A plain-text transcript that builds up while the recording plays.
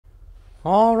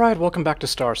Alright, welcome back to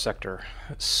Starsector.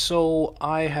 So,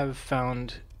 I have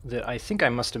found that I think I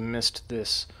must have missed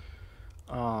this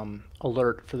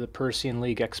alert for the Persean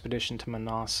League expedition to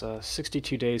Manasa.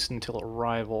 62 days until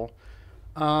arrival.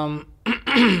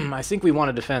 I think we want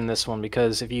to defend this one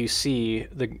because if you see,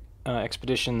 the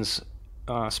expedition's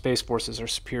space forces are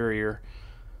superior.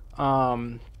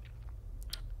 Um,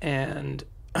 and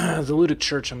the Ludic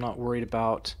Church I'm not worried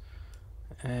about.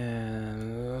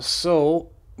 And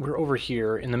so we're over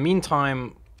here. In the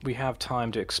meantime, we have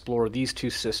time to explore these two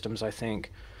systems, I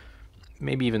think.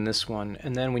 Maybe even this one.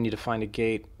 And then we need to find a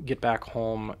gate, get back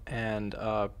home, and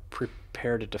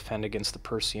prepare to defend against the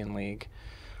Persean League.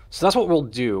 So that's what we'll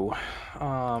do.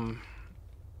 Yeah,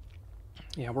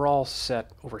 we're all set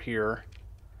over here.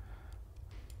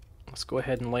 Let's go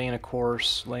ahead and lay in a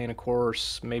course,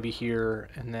 maybe here,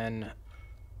 and then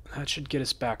that should get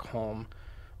us back home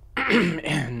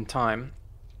in time.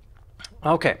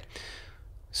 Okay,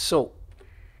 so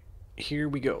here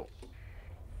we go.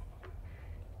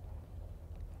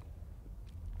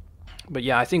 But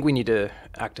yeah, I think we need to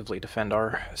actively defend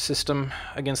our system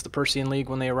against the Persean League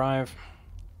when they arrive.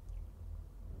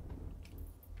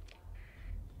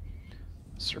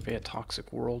 Survey a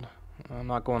toxic world. I'm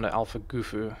not going to Alpha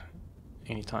Gufu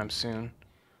anytime soon.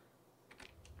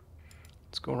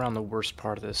 Let's go around the worst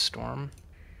part of this storm.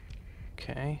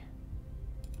 Okay.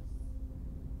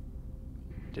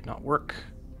 Did not work.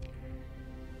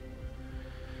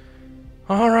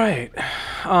 Alright.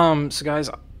 So guys,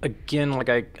 again, like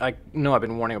I know I've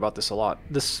been warning about this a lot.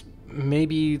 This may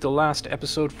be the last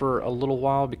episode for a little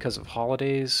while because of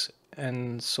holidays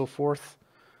and so forth.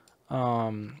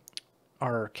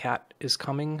 Our cat is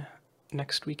coming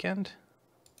next weekend.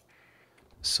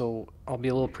 So I'll be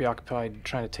a little preoccupied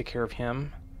trying to take care of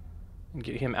him and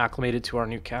get him acclimated to our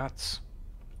new cats.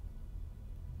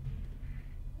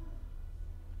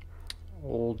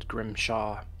 Old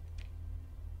Grimshaw.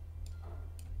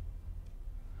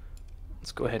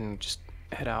 Let's go ahead and just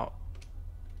head out.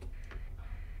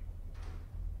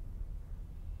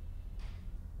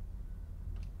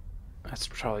 That's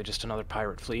probably just another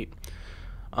pirate fleet.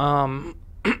 Man,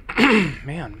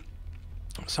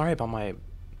 sorry about my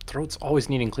throat's always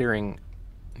needing clearing.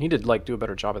 I need to like do a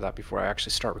better job of that before I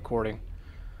actually start recording.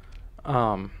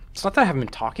 It's not that I haven't been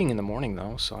talking in the morning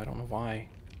though, so I don't know why.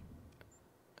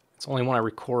 It's only when I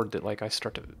record that like I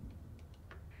start to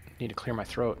need to clear my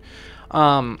throat.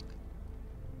 Yeah,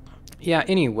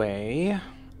 anyway,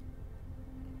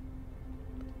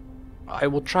 I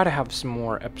will try to have some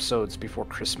more episodes before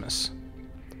Christmas.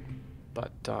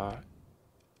 But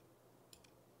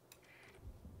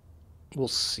we'll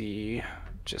see.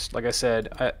 Just like I said,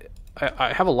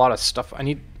 I have a lot of stuff I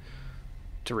need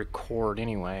to record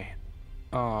anyway.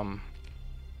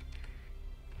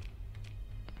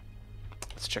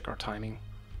 Let's check our timing.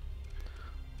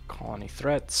 Colony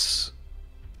threats.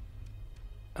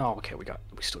 Oh, okay, we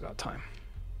still got time.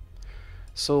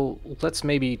 So let's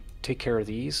maybe take care of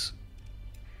these.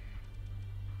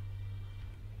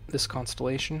 This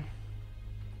constellation.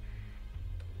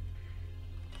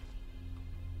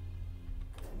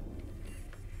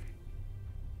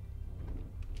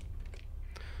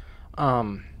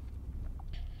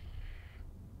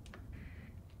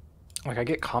 Like I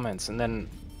get comments and then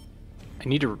I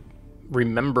need to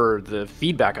remember the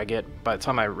feedback I get by the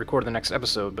time I record the next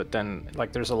episode, but then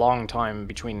like there's a long time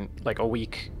between, like a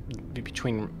week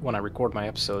between when I record my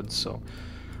episodes, so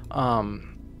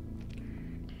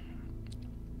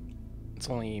it's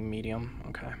only medium.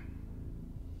 Okay.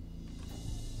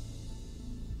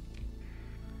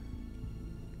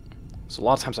 So a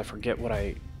lot of times I forget what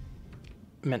I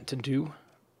meant to do.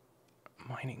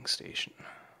 Mining station.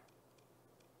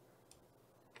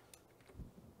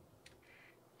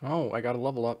 Oh, I gotta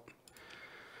level up.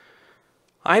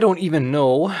 I don't even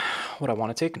know what I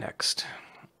want to take next.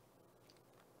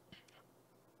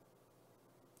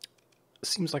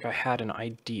 Seems like I had an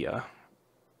idea.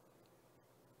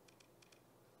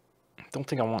 I don't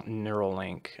think I want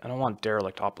Neuralink. I don't want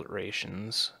derelict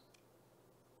operations.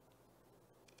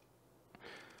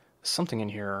 Something in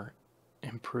here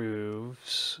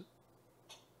improves.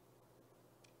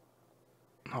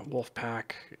 Not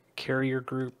Wolfpack. Carrier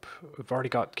group. We've already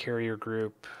got carrier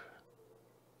group.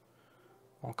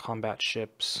 All combat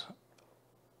ships.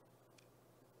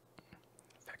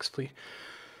 Vex fleet.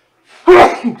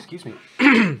 Excuse me.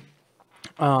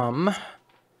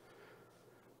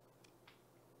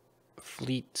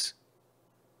 Fleet.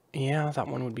 Yeah, that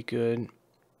one would be good.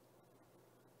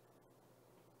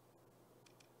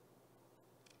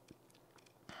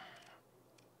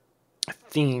 I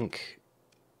think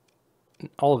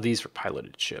all of these are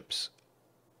piloted ships.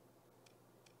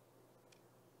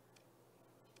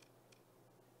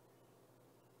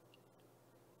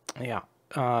 Yeah,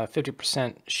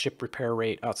 50% ship repair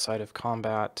rate outside of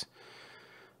combat.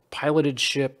 Piloted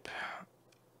ship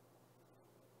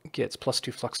gets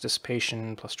 +2 flux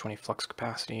dissipation, +20 flux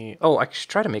capacity. Oh, I should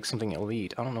try to make something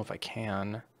elite. I don't know if I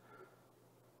can.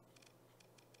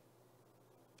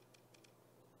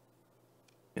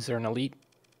 Is there an elite?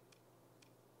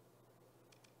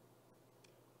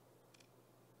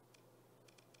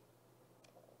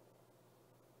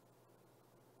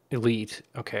 Elite.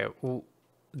 Okay, well,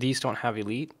 these don't have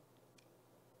elite.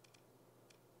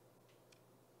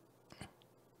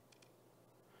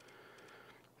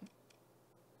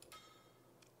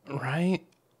 Right?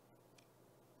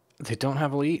 They don't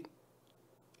have elite?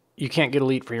 You can't get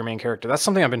elite for your main character. That's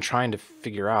something I've been trying to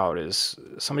figure out, is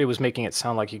somebody was making it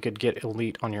sound like you could get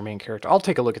elite on your main character. I'll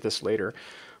take a look at this later.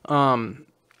 That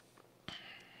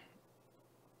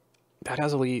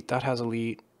has elite, that has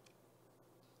elite.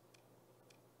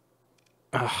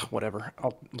 Whatever.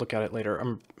 I'll look at it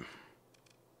later.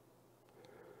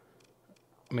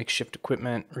 Makeshift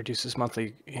equipment reduces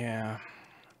monthly. Yeah.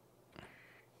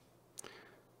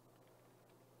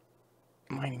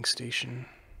 Mining station.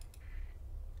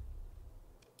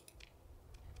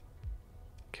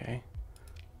 Okay.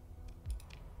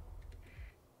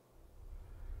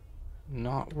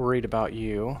 Not worried about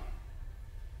you.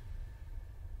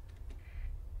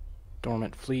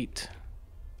 Dormant fleet.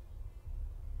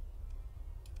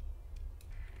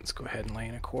 Let's go ahead and lay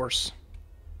in a course.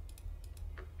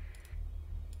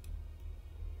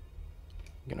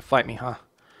 You're gonna fight me, huh?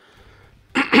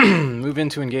 Move in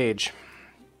to engage.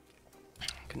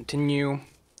 Continue.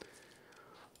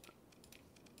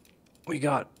 We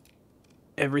got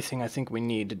everything I think we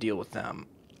need to deal with them.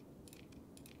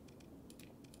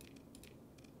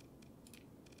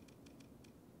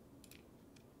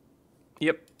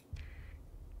 Yep.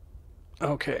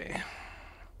 Okay.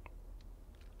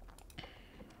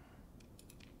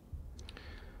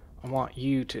 I want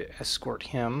you to escort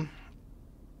him.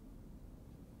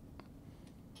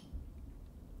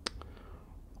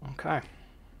 Okay.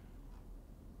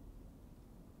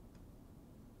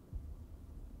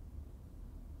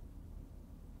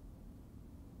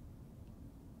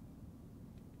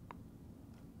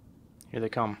 Here they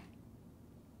come.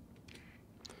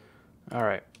 All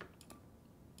right.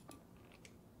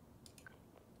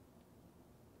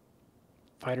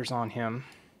 Fighters on him.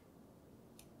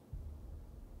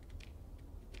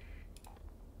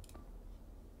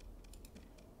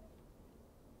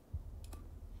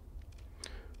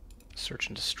 Search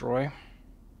and destroy.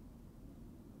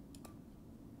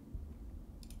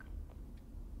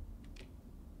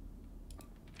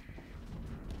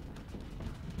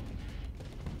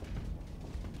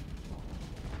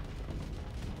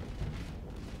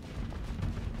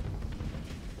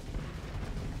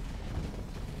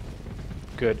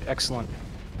 Good, excellent.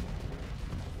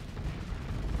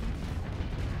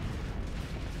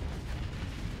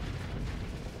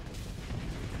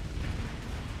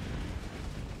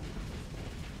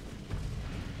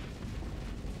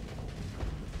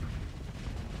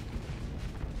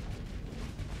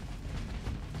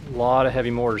 A lot of heavy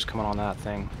mortars coming on that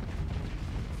thing.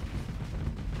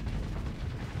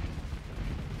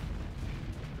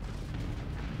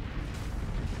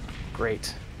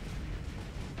 Great.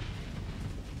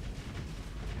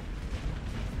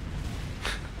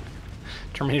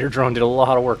 Terminator drone did a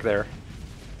lot of work there.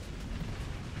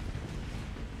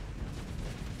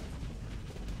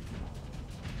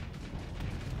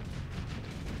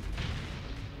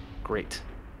 Great.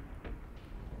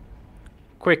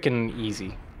 Quick and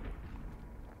easy.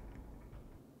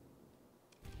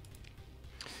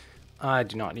 I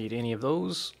do not need any of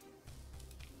those.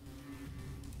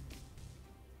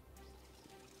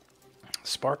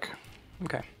 Spark.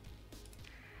 Okay.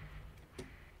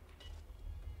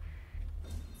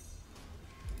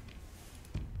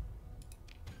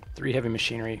 Three heavy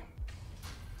machinery.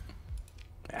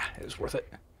 Yeah, it was worth it.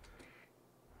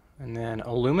 And then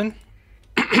a lumen.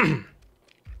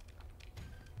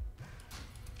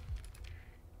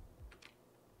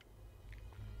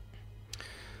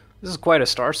 This is quite a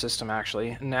star system,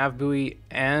 actually. A nav buoy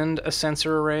and a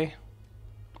sensor array.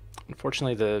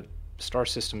 Unfortunately, the star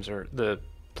systems are... the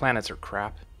planets are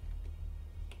crap.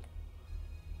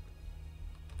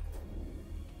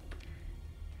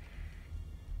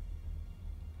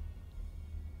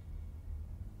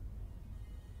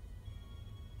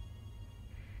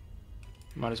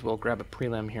 Might as well grab a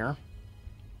prelim here.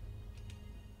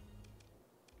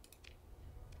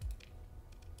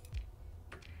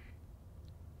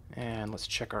 And let's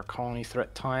check our colony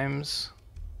threat times.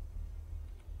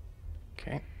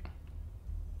 Okay.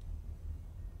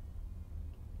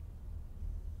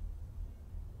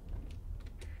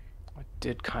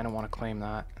 did kind of want to claim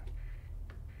that.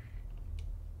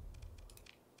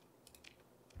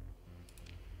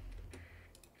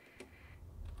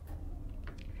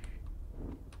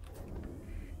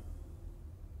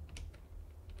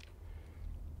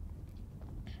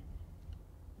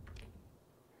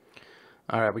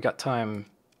 Alright, we got time,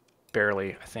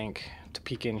 barely, I think, to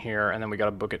peek in here, and then we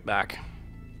gotta book it back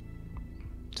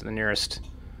to the nearest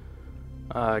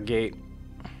gate.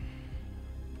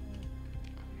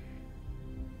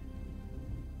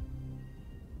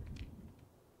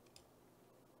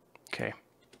 Okay,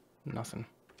 nothing.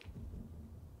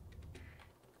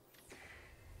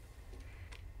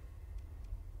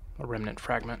 A remnant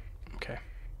fragment, okay.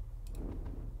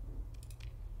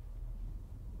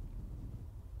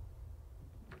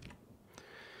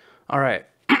 All right,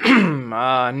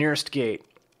 nearest gate.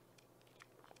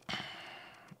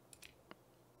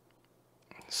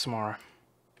 Samara.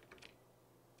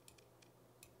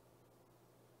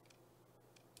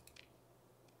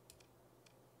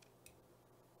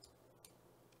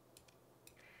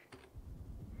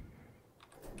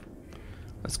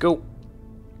 Let's go.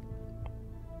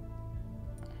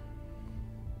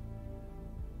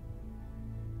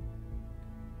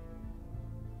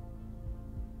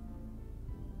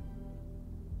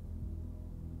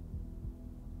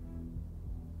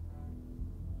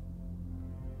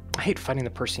 I hate fighting the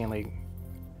Persean League.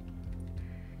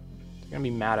 They're gonna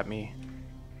be mad at me.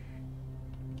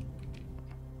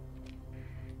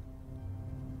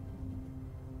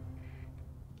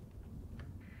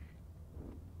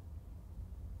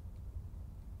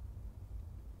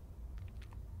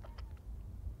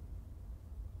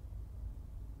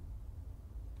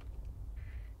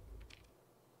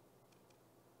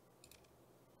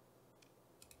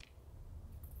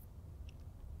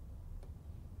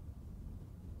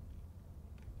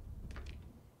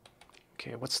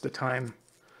 Okay, what's the time?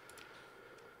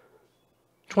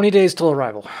 20 days till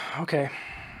arrival. Okay.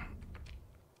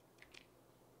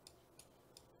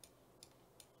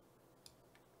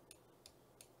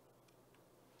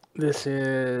 This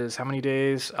is how many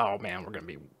days? Oh man, we're gonna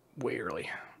be way early.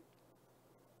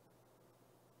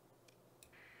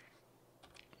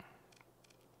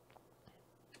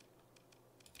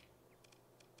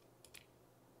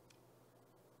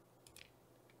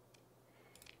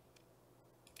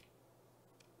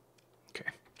 Okay.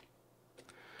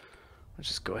 Let's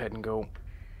just go ahead and go.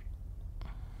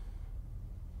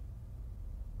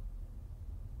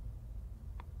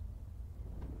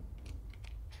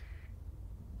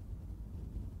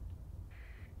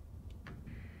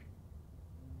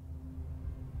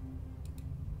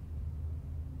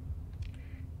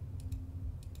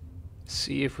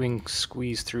 See if we can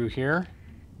squeeze through here.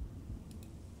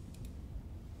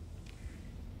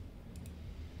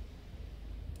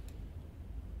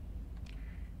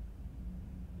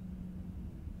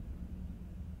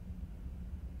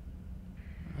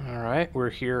 All right, we're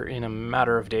here in a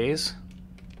matter of days.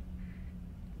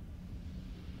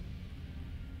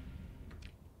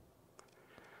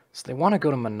 So they want to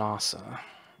go to Manasa.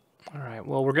 All right,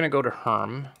 well, we're going to go to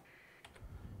Herm.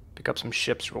 Pick up some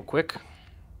ships real quick.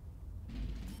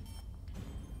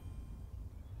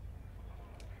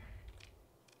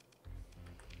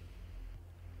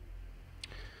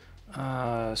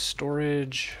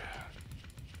 Storage.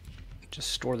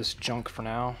 Just store this junk for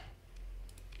now.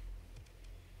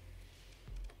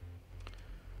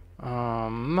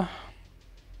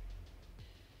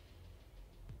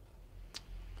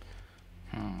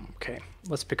 Okay,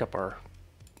 let's pick up our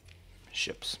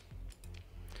ships.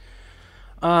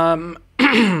 The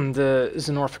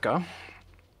Xenorphica.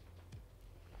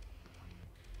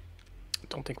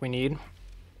 Don't think we need.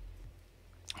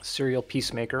 Serial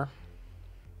Peacemaker.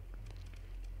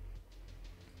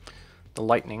 The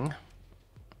Lightning.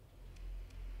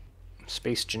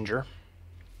 Space Ginger.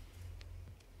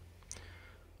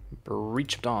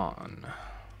 Breach of Dawn.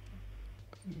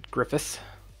 Griffith.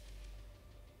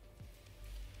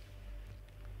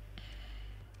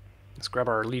 Let's grab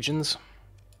our legions.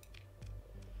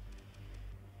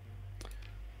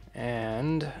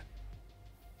 And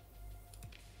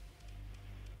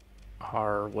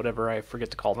our whatever I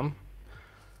forget to call them.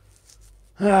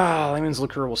 Layman's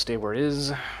Liquor will stay where it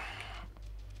is.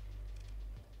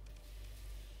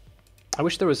 I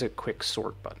wish there was a quick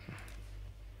sort button.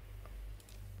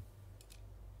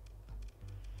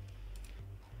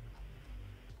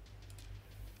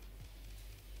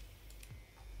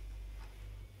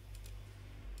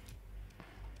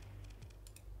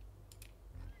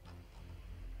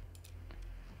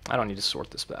 I don't need to sort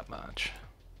this that much.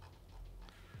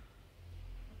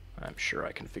 I'm sure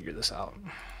I can figure this out.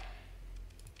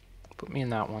 Put me in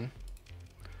that one.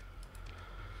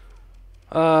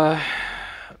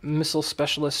 Missile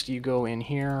specialist, you go in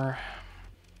here.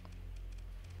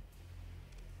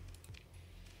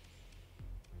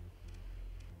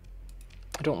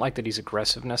 I don't like that he's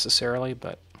aggressive necessarily,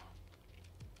 but...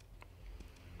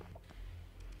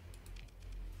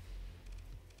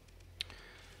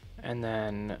 And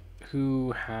then,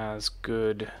 who has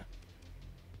good...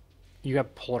 You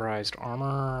got polarized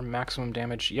armor, maximum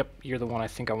damage. Yep, you're the one I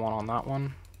think I want on that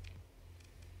one.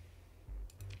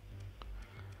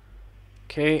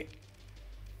 Okay.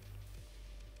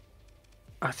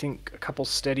 I think a couple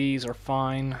steadies are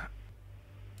fine.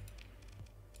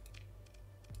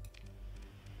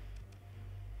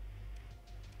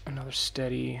 Another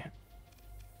steady.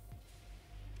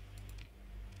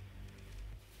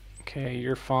 Okay,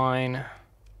 you're fine.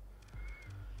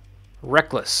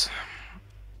 Reckless.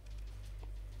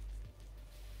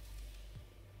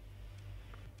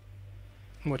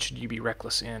 What should you be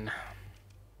reckless in?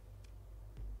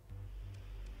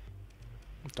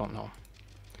 Don't know.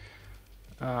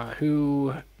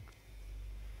 Who...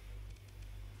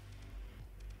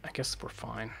 I guess we're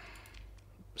fine.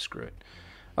 Screw it.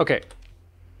 Okay.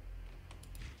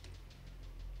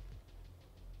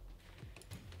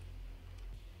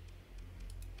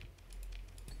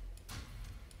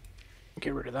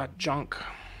 Get rid of that junk.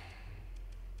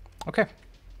 Okay.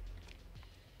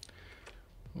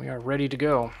 We are ready to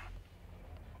go.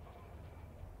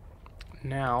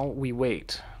 Now we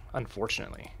wait,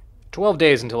 unfortunately. 12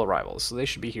 days until arrival, so they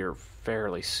should be here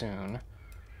fairly soon.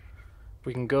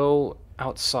 We can go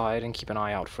outside and keep an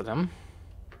eye out for them.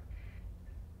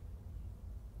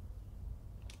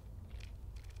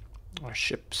 Our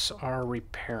ships are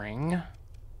repairing.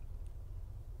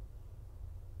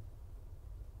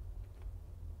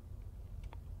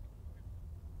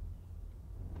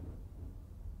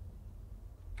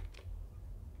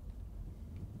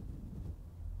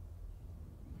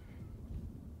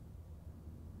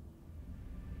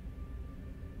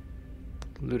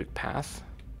 Ludic path.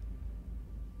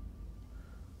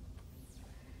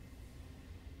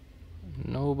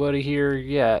 Nobody here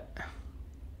yet.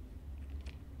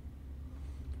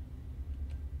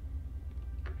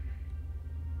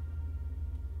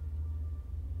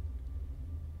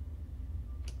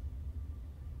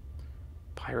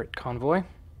 Pirate convoy.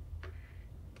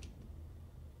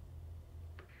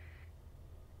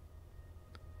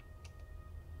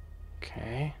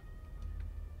 Okay.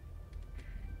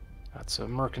 That's a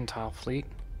mercantile fleet.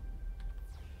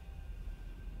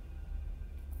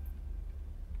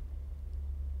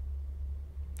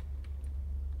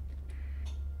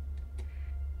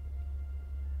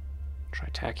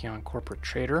 Tachyon corporate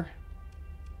trader.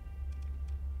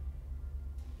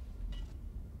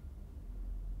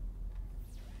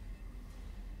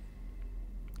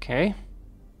 Okay.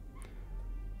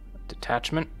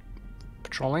 Detachment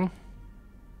patrolling.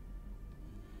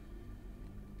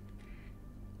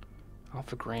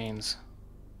 Alpha Grains.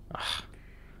 Ugh.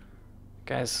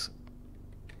 Guys,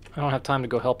 I don't have time to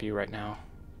go help you right now.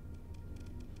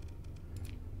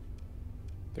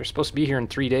 They're supposed to be here in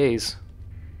 3 days.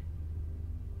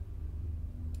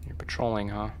 You're patrolling,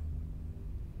 huh?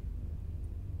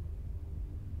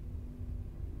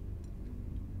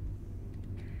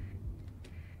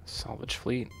 Salvage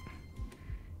fleet.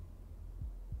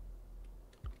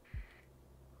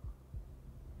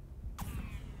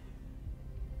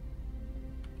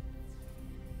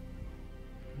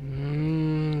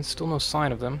 Still no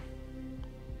sign of them.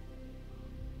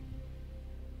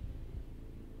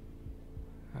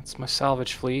 That's my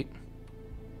salvage fleet.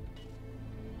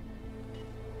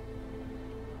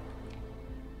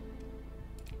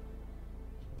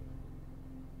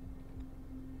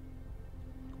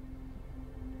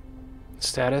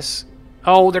 Status.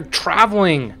 Oh, they're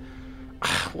traveling!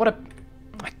 What a...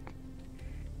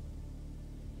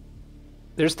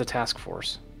 There's the task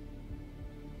force.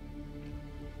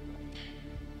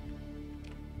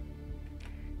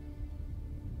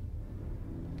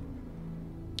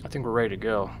 I think we're ready to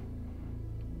go.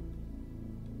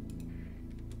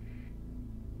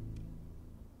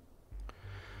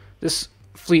 This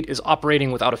fleet is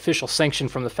operating without official sanction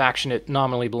from the faction it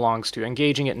nominally belongs to.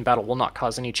 Engaging it in battle will not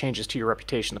cause any changes to your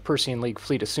reputation. The Persean League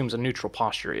fleet assumes a neutral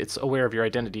posture. It's aware of your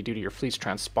identity due to your fleet's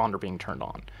transponder being turned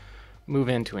on. Move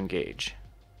in to engage.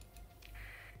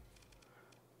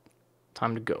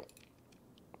 Time to go.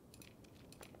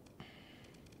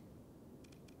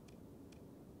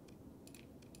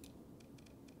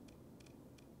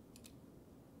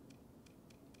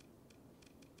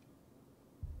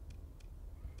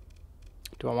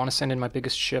 Do I want to send in my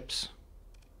biggest ships?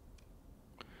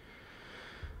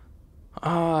 What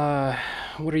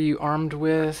are you armed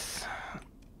with?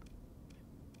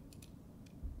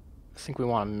 think we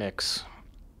want to mix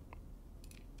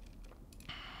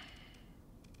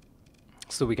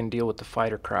so we can deal with the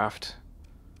fighter craft.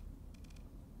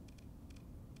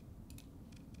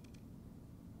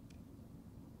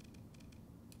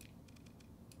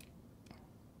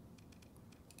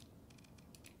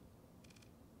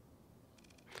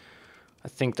 I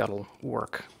think that'll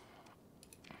work.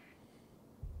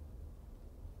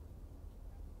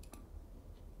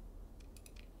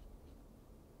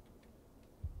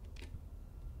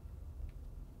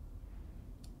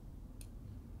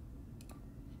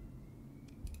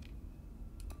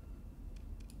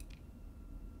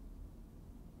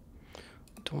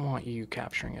 I don't want you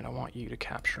capturing it, I want you to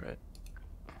capture it.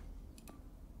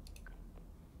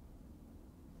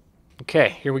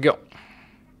 Okay, here we go.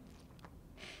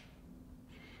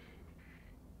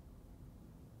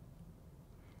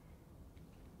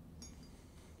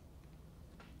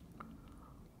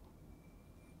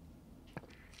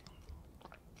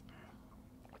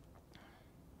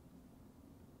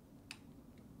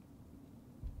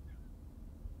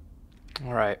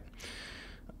 All right.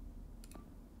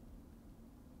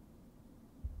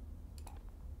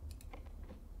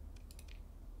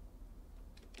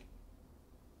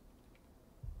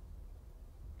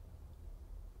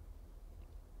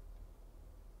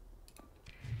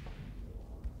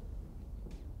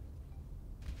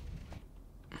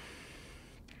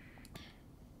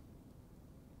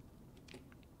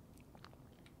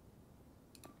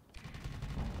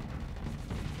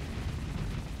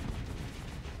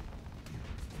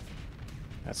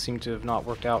 That seemed to have not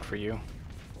worked out for you.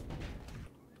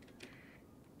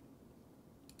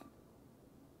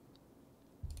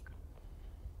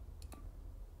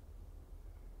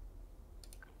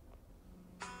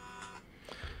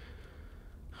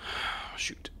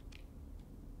 Shoot.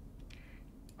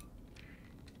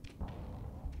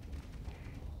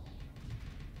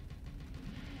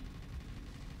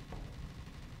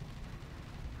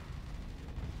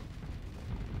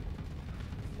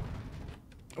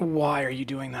 Why are you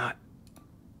doing that?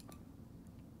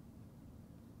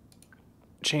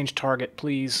 Change target,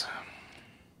 please.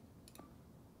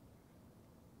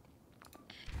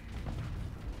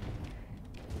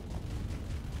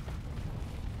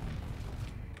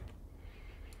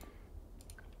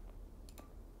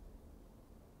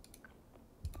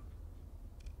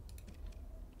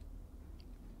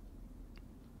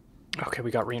 Okay,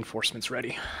 we got reinforcements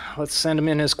ready. Let's send them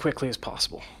in as quickly as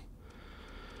possible.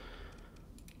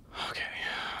 Okay,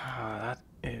 that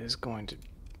is going to...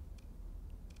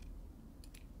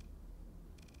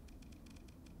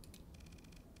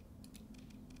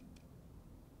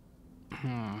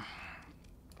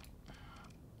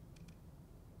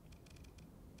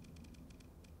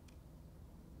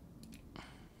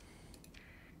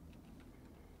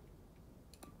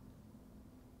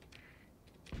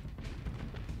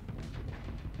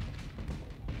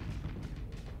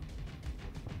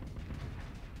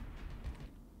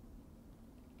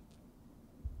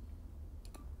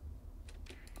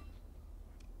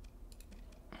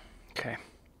 Okay.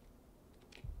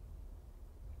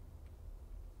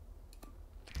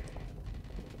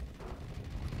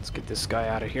 Let's get this guy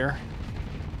out of here.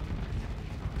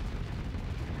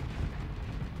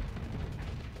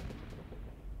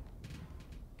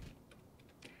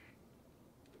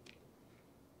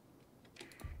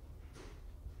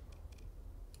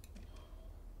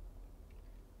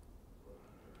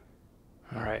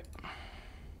 All right.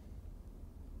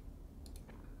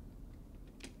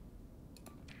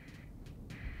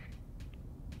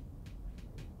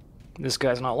 This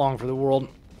guy's not long for the world.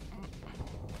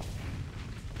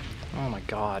 Oh my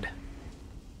god.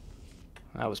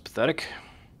 That was pathetic.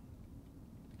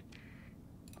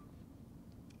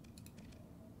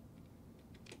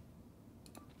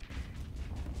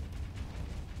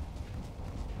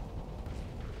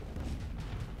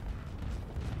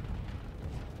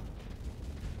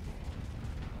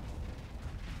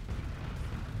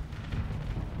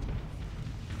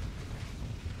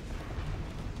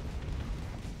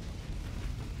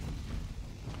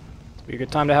 Be a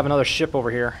good time to have another ship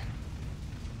over here.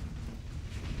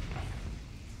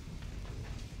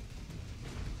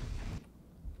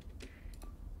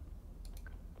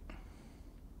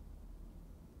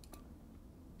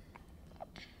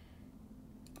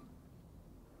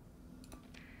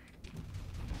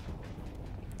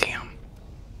 Damn.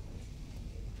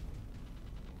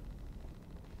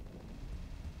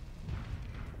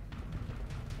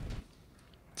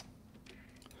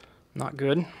 Not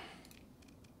good.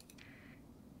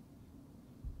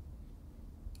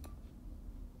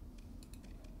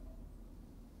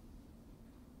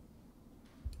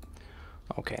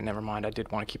 Okay, never mind. I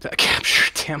did want to keep that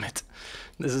capture. Damn it.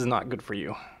 This is not good for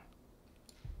you.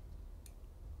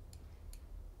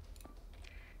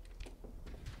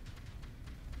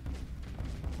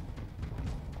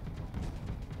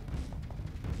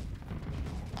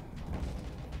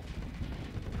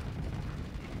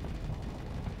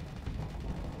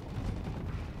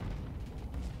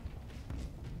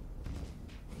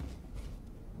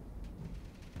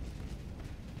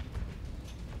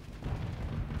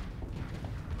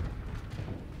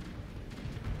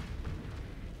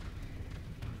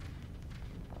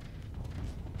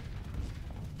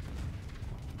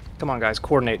 Come on, guys,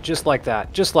 coordinate. Just like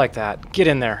that. Just like that. Get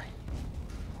in there.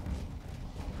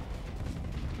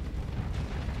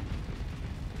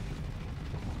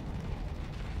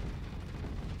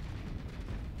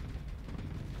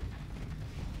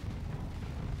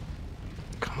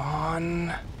 Come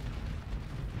on.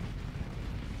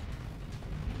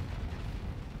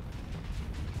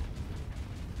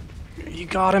 You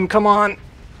got him. Come on.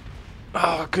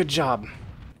 Oh, good job.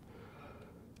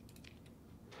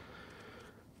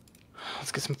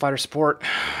 Let's get some fighter support.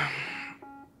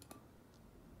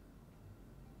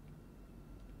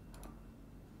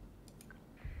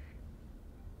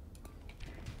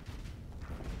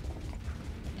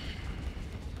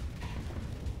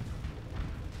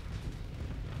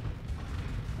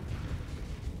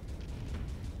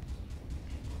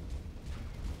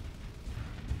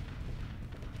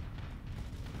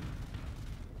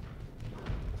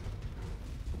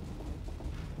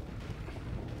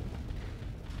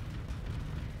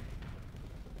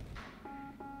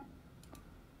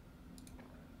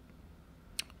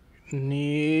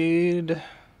 Need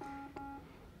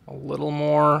a little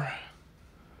more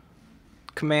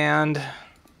command.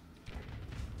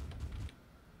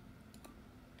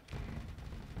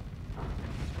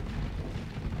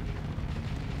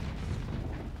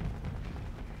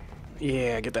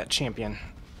 Yeah, get that champion.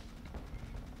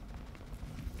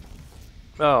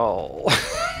 Oh,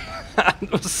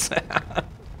 that was sad.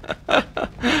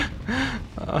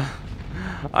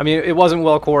 I mean, it wasn't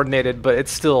well coordinated, but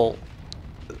it's still...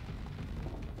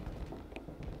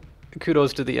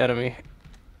 Kudos to the enemy.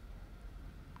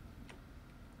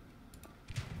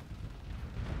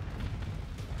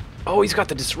 Oh, he's got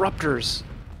the disruptors.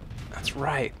 That's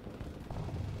right.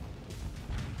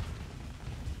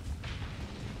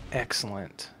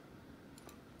 Excellent.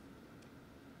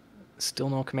 Still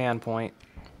no command point.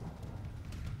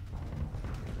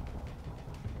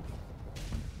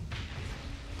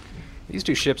 These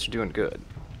two ships are doing good.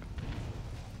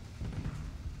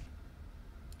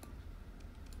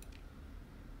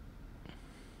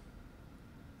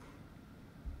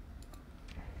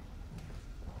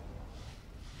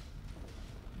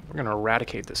 We're gonna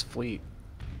eradicate this fleet.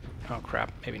 Oh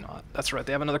crap, maybe not. That's right,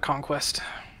 they have another conquest.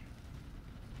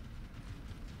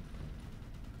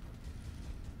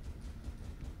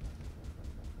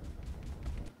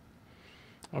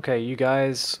 Okay, you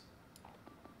guys...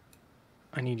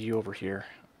 I need you over here.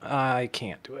 I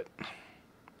can't do it.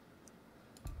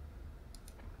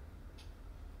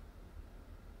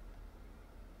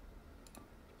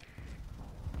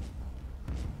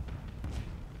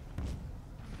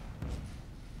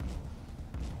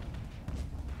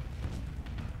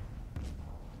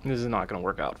 This is not going to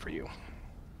work out for you.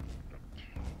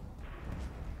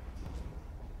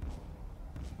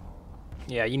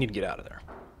 Yeah, you need to get out of there.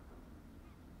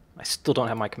 I still don't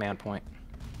have my command point.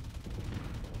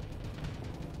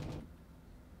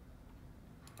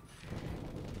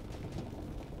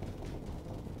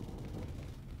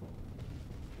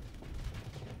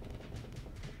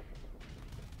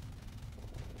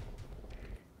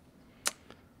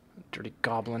 Dirty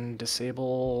Goblin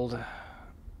disabled.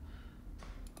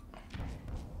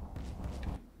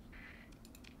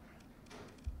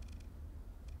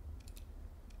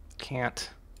 Can't.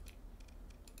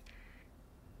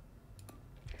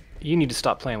 You need to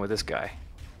stop playing with this guy.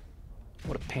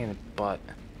 What a pain in the butt.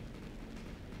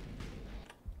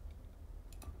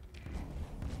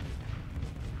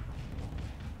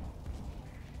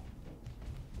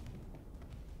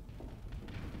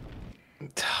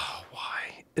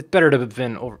 Why? It's better to have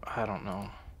been over... I don't know.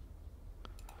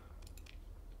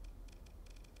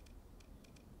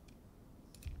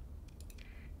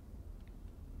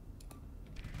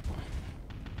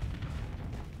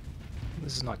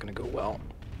 This is not going to go well.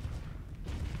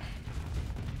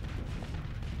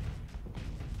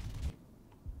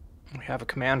 We have a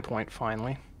command point,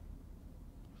 finally.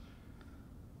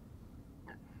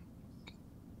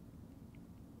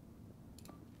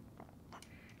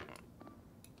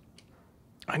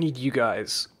 I need you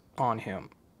guys on him.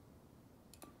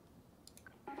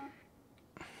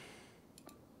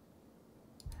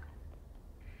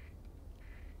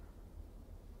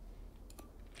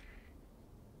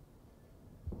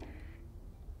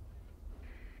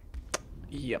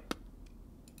 Yep.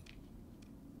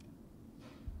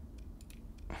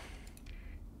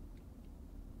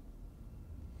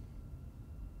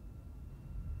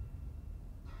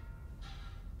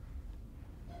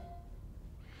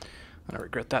 I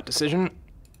regret that decision.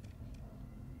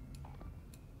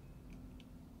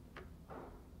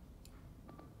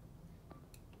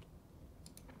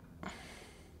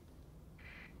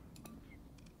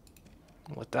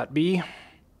 Let that be.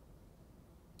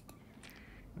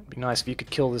 It'd be nice if you could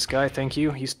kill this guy, thank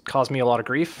you. He's caused me a lot of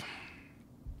grief.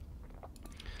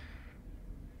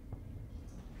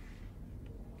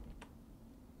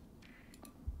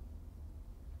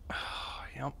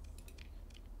 Yep.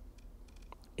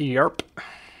 Yarp.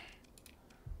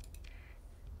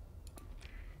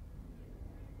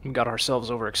 We got ourselves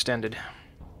overextended.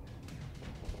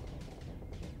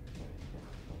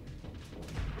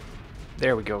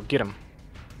 There we go, get him.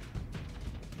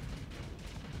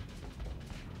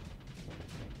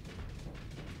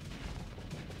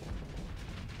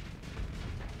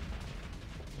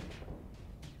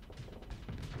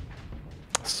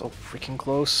 So freaking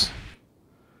close.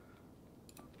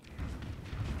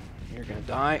 You're gonna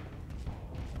die.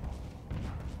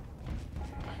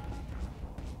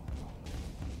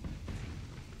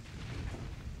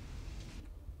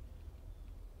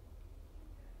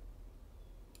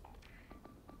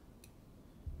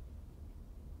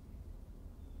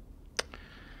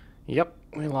 Yep,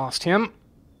 we lost him.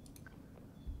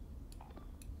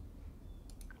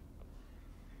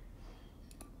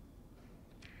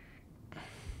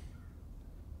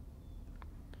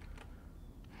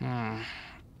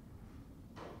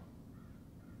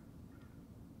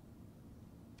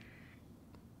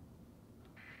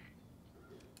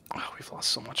 Oh, we've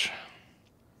lost so much.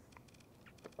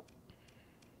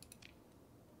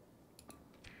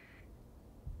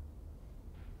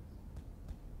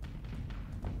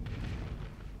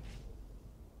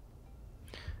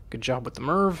 Good job with the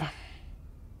Merv.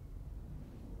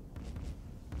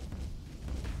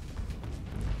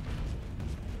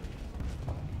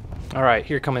 Alright,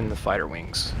 here come in the fighter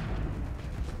wings.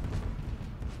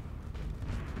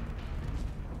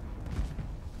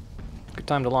 Good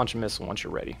time to launch a missile once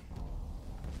you're ready.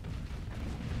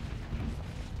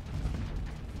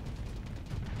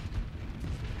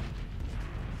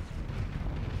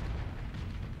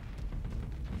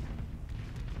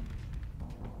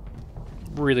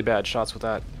 Really bad shots with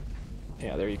that.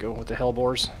 Yeah, there you go, with the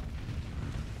Hellbores.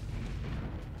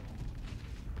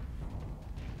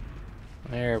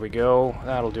 There we go.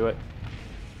 That'll do it.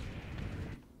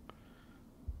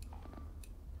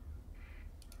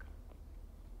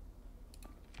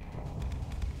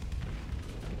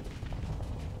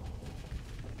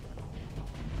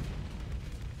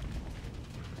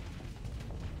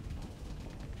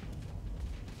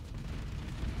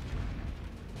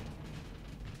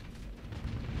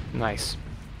 Nice.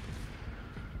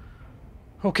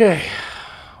 Okay.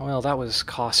 Well, that was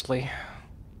costly.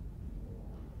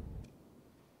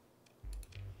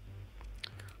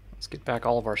 Let's get back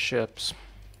all of our ships.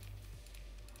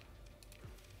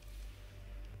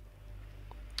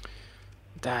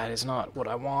 That is not what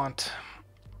I want.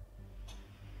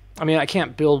 I mean, I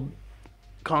can't build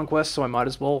Conquest, so I might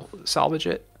as well salvage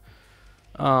it.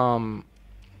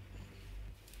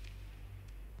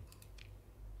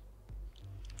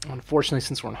 Unfortunately,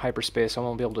 since we're in hyperspace, I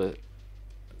won't be able to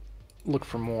look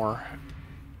for more.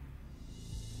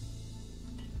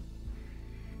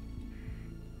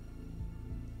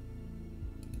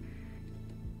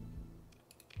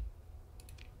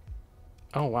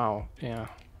 Oh, wow. Yeah.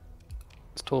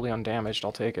 It's totally undamaged.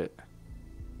 I'll take it.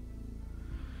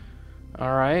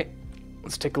 Alright.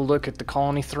 Let's take a look at the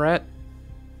colony threat.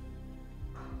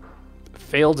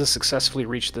 Failed to successfully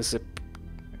reach the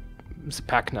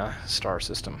Zipacna star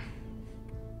system.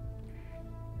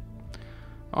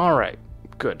 Alright.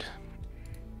 Good.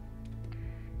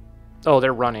 Oh,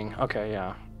 they're running. Okay,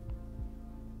 yeah.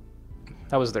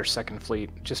 That was their second fleet.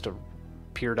 Just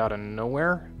appeared out of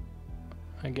nowhere,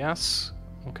 I guess.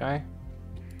 Okay.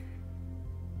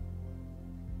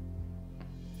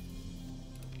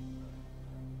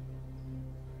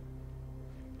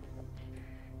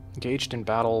 Engaged in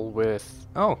battle with...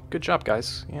 Oh, good job,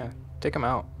 guys. Yeah, take them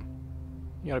out.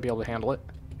 You gotta be able to handle it.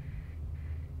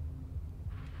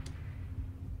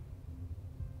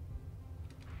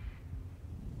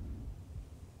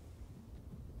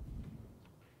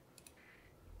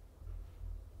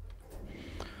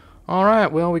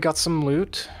 Alright, well, we got some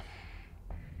loot.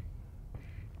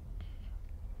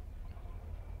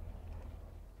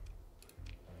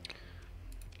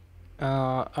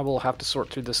 I will have to sort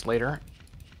through this later.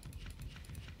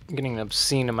 I'm getting an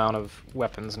obscene amount of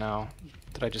weapons now.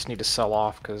 that I just need to sell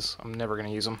off because I'm never going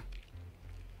to use them.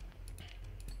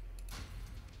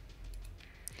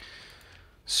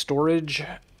 Storage.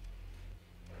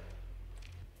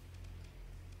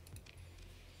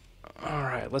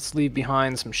 Alright, let's leave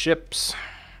behind some ships.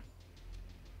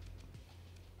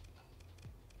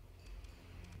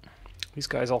 These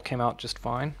guys all came out just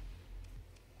fine.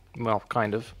 Well,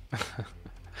 kind of.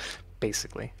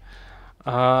 Basically.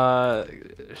 Shove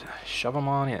them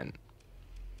on in.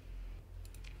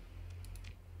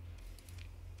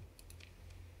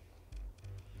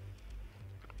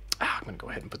 I'm going to go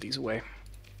ahead and put these away.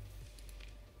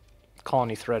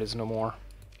 Colony threat is no more.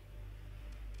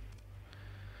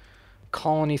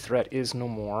 Colony threat is no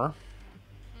more.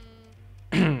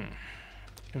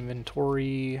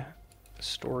 Inventory,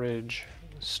 storage,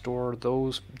 store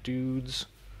those dudes.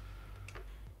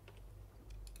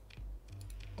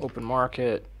 Open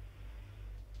market.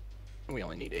 We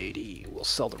only need 80. We'll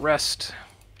sell the rest.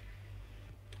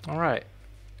 Alright.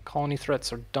 Colony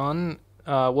threats are done.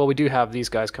 Well, we do have these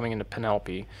guys coming into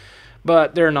Penelope,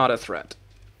 but they're not a threat.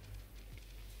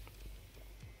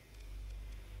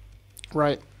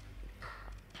 Right.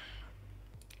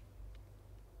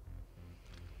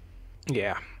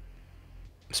 Yeah.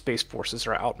 Space forces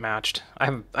are outmatched.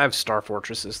 I have star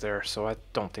fortresses there, so I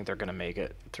don't think they're going to make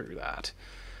it through that.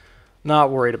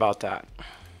 Not worried about that.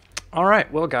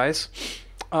 Alright, well guys,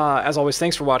 as always,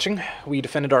 thanks for watching. We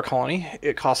defended our colony.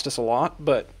 It cost us a lot,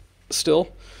 but still,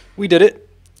 we did it.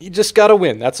 You just gotta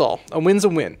win, that's all. A win's a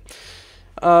win.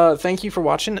 Thank you for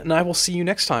watching, and I will see you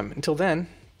next time. Until then,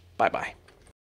 bye-bye.